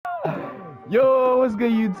Yo, what's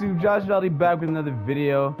good YouTube? Josh Valley back with another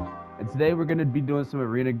video. And today we're gonna be doing some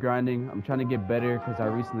arena grinding. I'm trying to get better because I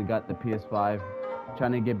recently got the PS5.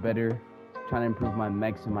 Trying to get better, trying to improve my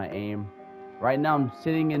mechs and my aim. Right now I'm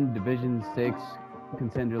sitting in Division 6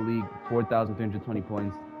 Contender League, 4,320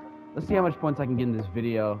 points. Let's see how much points I can get in this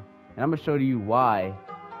video. And I'm gonna show you why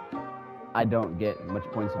I don't get much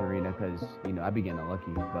points in arena because, you know, I be getting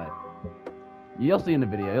unlucky, but you'll see in the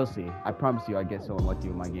video, you'll see. I promise you I get so unlucky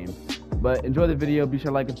with my game. But enjoy the video, be sure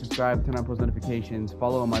to like and subscribe, turn on post notifications,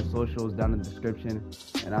 follow on my socials down in the description,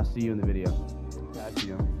 and I'll see you in the video. That's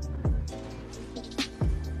you.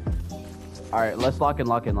 Alright, let's lock in.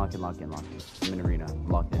 I'm in arena. I'm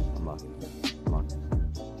locked in. I'm locked.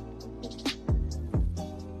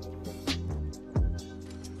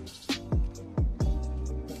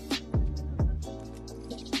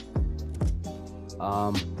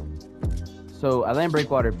 So I land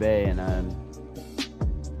Breakwater Bay and there's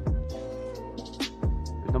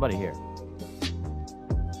nobody here.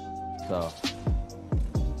 So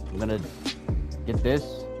I'm gonna get this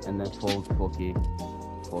and then full key.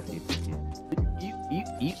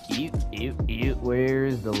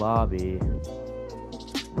 Where's the lobby?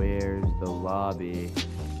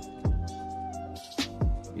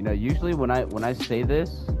 You know, usually when I say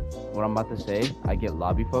this, what I'm about to say, I get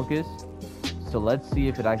lobby focus. So let's see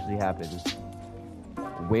if it actually happens.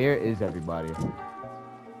 Where is everybody?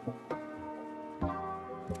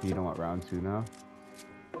 You don't want round 2 now?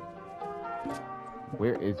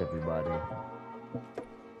 Where is everybody?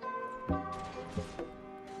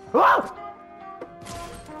 Ah!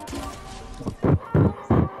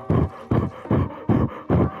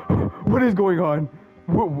 What is going on?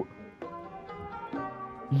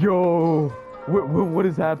 Yo! What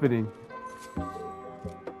is happening?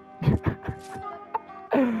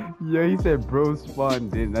 Yeah, he said bro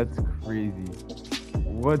spawned in. That's crazy.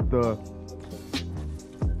 What the?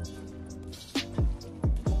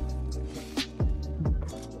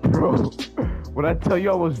 Bro, when I tell you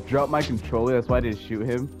I almost dropped my controller, that's why I didn't shoot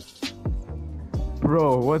him.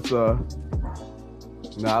 Bro, what the?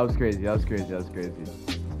 Nah, that was crazy. Me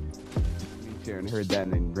Sharon heard that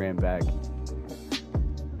and then ran back.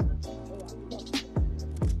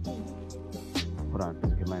 Hold on,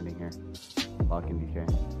 there's a good landing here. Lock in, DK.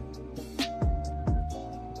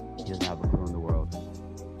 He doesn't have a clue in the world.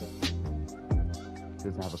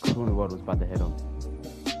 What's about to hit him.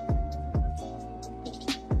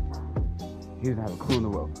 He doesn't have a clue in the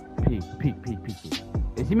world. Peek.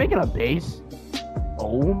 Is he making a base?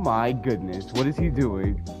 Oh my goodness. What is he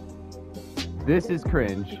doing? This is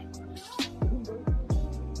cringe.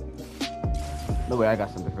 No way, I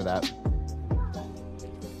got something for that.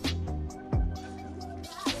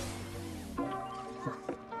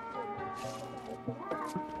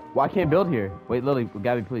 Well, I can't build here. Wait, Lily,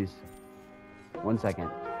 Gabby, please. 1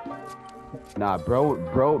 second. Nah,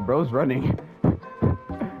 bro's running.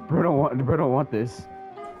 Bro don't want this.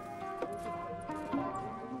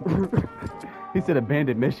 He said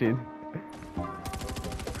abandoned mission.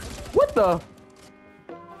 What the?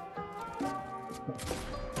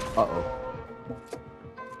 Uh-oh.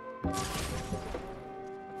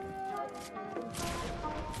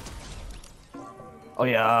 Oh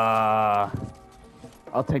yeah.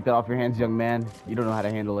 I'll take that off your hands, young man. You don't know how to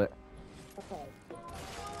handle it.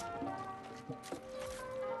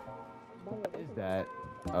 What is that?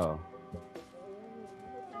 Oh.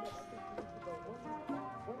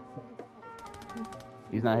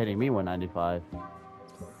 He's not hitting me 195.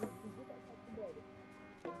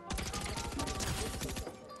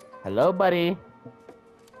 Hello, buddy.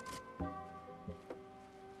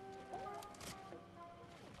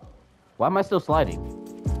 Why am I still sliding?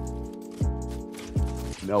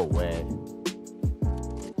 No way.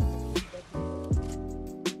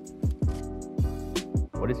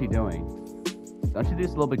 What is he doing? Don't you do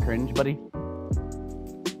this a little bit cringe, buddy?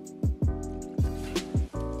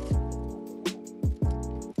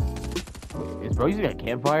 Is bro using a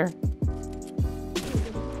campfire?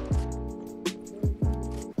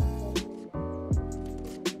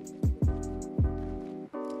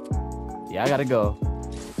 Yeah, I gotta go.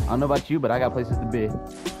 I don't know about you, but I got places to be.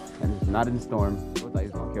 And it's not in storm. I thought he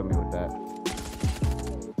was gonna kill me with that.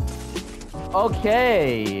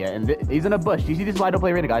 Okay, and he's in a bush. You see, this is why I don't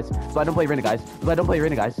play arena, guys.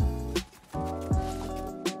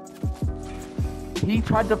 He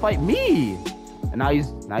tried to fight me, and now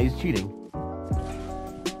he's cheating.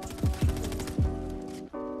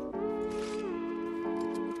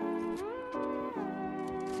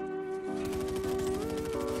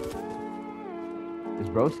 Is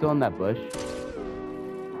bro still in that bush?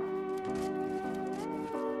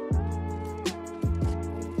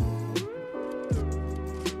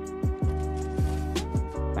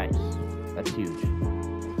 It's huge.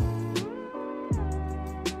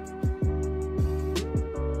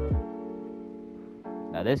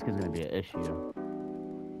 Now this is gonna be an issue.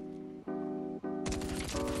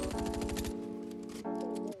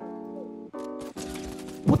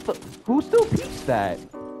 What the? Who still peeks that?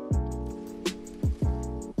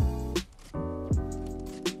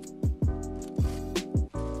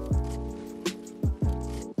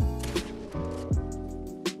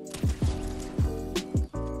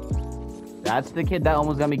 That's the kid that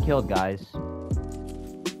almost got me killed, guys.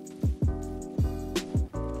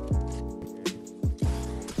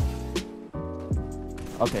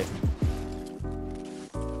 Okay.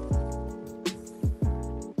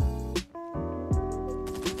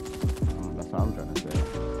 That's what I'm trying to say.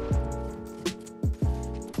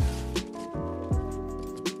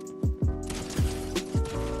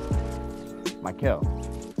 My kill.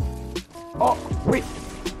 Oh, wait.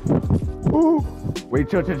 Ooh. Wait,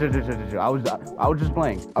 chill. I was just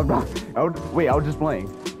playing. Wait, I was just playing.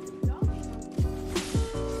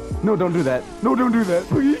 No, don't do that. No, don't do that.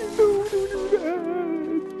 Please, don't do that.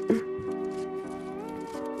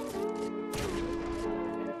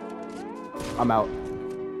 I'm out.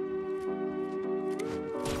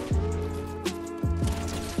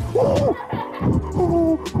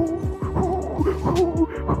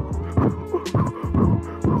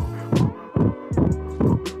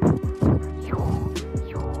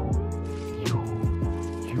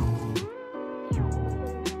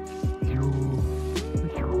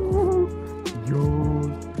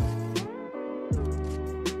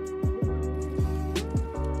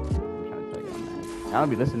 I don't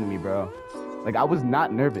be listening to me, bro. Like, I was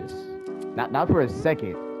not nervous. Not for a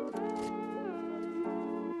second.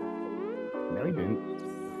 No, he didn't.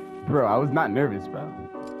 Bro, I was not nervous, bro.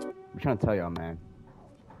 I'm trying to tell y'all, man.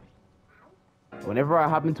 Whenever I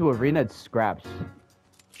hop into arena, it's scraps.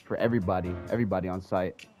 For everybody. Everybody on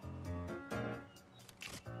site.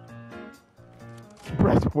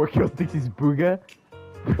 Bro, 4 kills thinks he's Booga.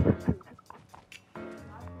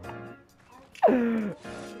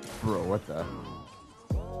 Bro, what the?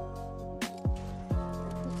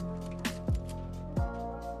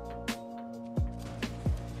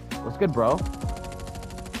 What's good, bro?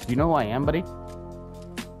 Do you know who I am, buddy?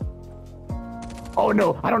 Oh,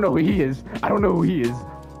 no. I don't know who he is. I don't know who he is.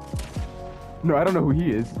 No, I don't know who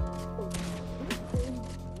he is.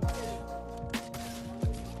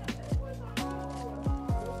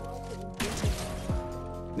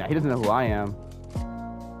 Nah, he doesn't know who I am.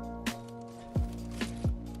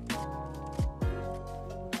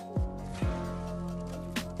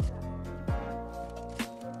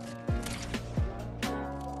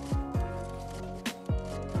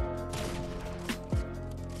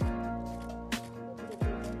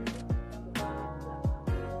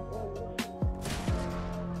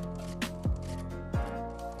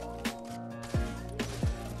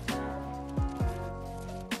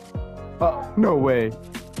 No way.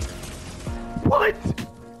 What?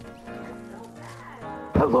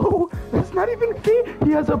 Hello? That's not even fair.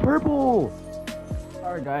 He has a purple.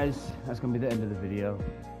 Alright, guys. That's going to be the end of the video.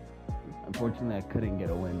 Unfortunately, I couldn't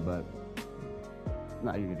get a win, but...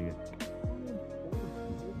 Nah, you're good.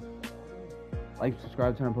 Like,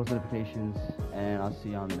 subscribe, turn on post notifications, and I'll see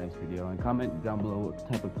you on the next video. And comment down below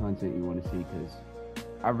what type of content you want to see, because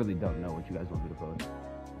I really don't know what you guys want me to post.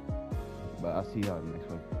 But I'll see you on the next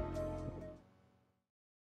one.